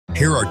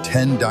Here are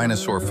 10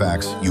 dinosaur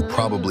facts you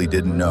probably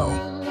didn't know.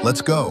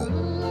 Let's go.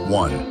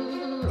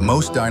 1.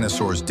 Most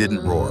dinosaurs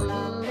didn't roar.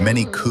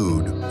 Many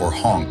cooed or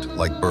honked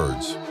like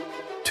birds.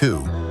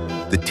 2.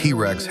 The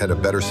T-Rex had a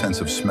better sense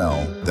of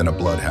smell than a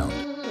bloodhound.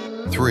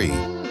 3.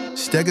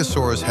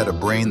 Stegosaurus had a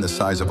brain the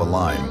size of a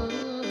lime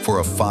for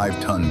a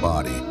 5-ton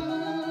body.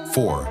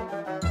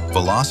 4.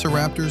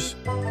 Velociraptors?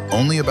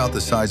 Only about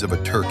the size of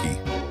a turkey,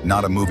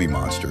 not a movie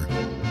monster.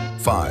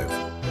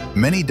 5.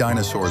 Many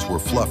dinosaurs were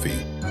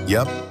fluffy.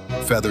 Yep,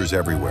 feathers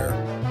everywhere.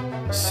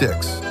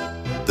 6.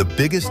 The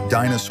biggest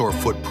dinosaur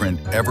footprint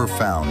ever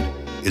found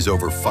is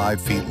over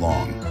 5 feet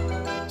long.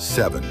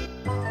 7.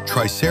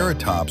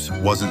 Triceratops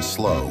wasn't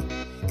slow.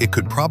 It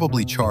could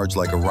probably charge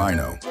like a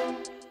rhino.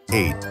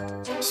 8.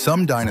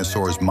 Some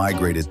dinosaurs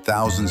migrated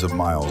thousands of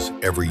miles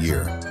every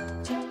year.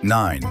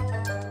 9.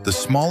 The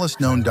smallest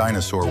known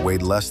dinosaur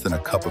weighed less than a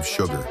cup of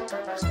sugar.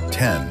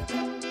 10.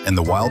 And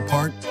the wild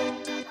part?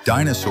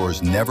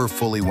 Dinosaurs never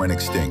fully went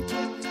extinct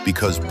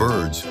because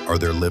birds are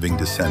their living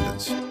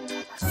descendants.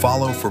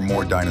 Follow for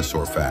more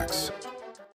dinosaur facts.